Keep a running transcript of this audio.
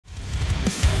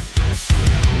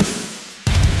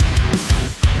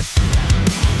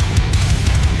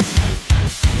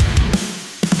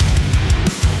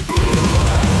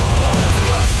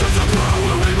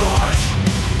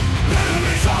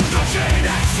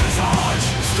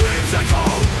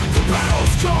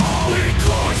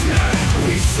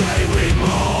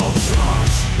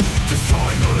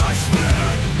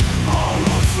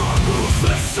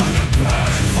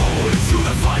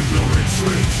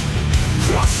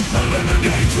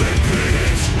Eliminate,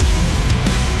 repeat.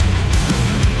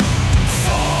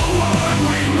 Forward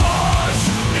we march,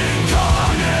 in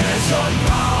carnage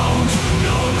unbound.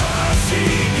 No mercy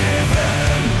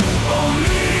given,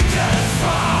 only death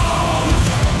found.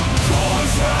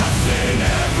 Khorne's wrath in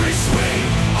every swing,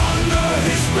 under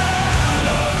his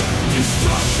banner,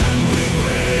 destruction we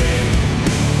bring.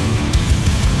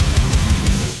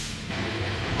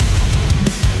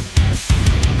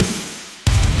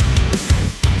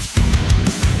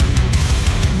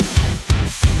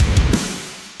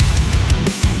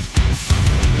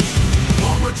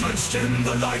 Drenched in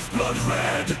the lifeblood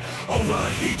red, over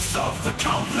heaps of the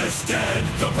countless dead.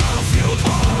 The battlefield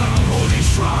hall, our holy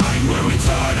shrine, where we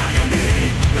turn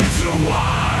agony into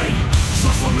wine.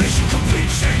 Transformation complete,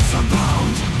 chains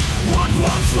unbound. What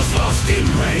once was lost in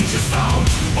rage is found.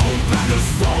 Old banners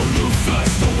fall, new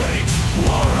thirst await.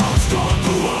 Warhounds gone,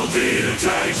 the world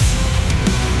dictates.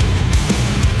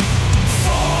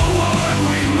 Forward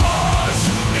we march,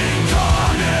 in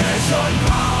carnage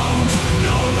unbound.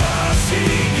 No mercy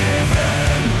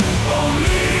given,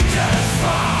 only death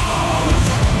found.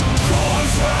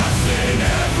 Khorne's wrath in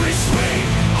every swing,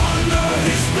 under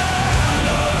his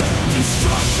banner,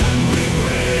 destruction we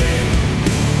bring.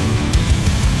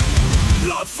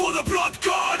 Blood for the blood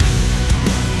god,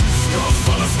 skulls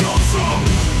for the skull throne.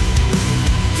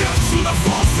 Death to the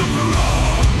false emperor.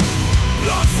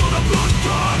 Blood for the blood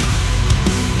god,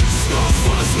 skulls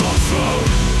for the skull throne.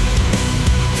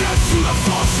 Death to the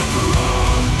false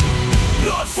emperor.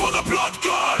 Blood for the blood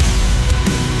god,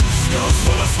 skulls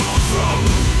for the skull throne.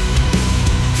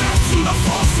 Death to the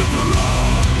false emperor.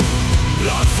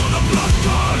 Blood for the blood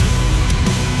god,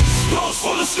 skulls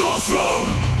for the skull throne.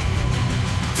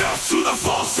 Death to the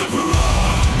false emperor.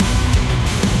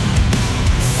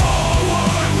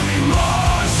 Forward we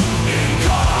march, in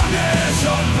carnage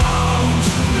unbound.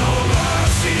 No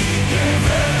mercy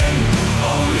given,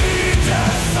 only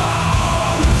death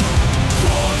found.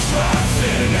 Khorne's wrath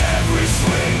in every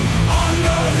swing,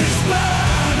 under his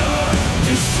banner,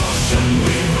 destruction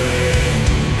we bring.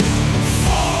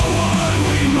 Forward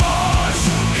we march,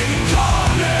 in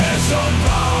carnage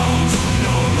unbound.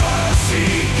 No mercy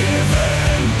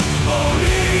given,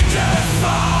 only death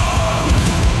found.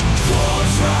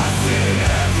 Khorne's wrath in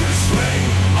every swing,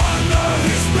 under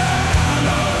his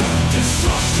banner,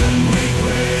 destruction we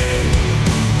bring.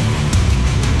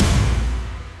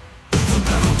 The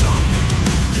battle done,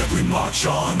 yet we march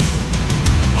on.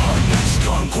 Our next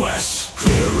conquest,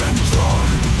 clear and drawn.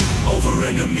 Over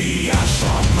enemy, ash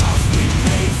our path we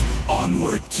pave.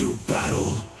 Onward to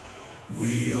battle,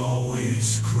 we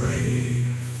always crave.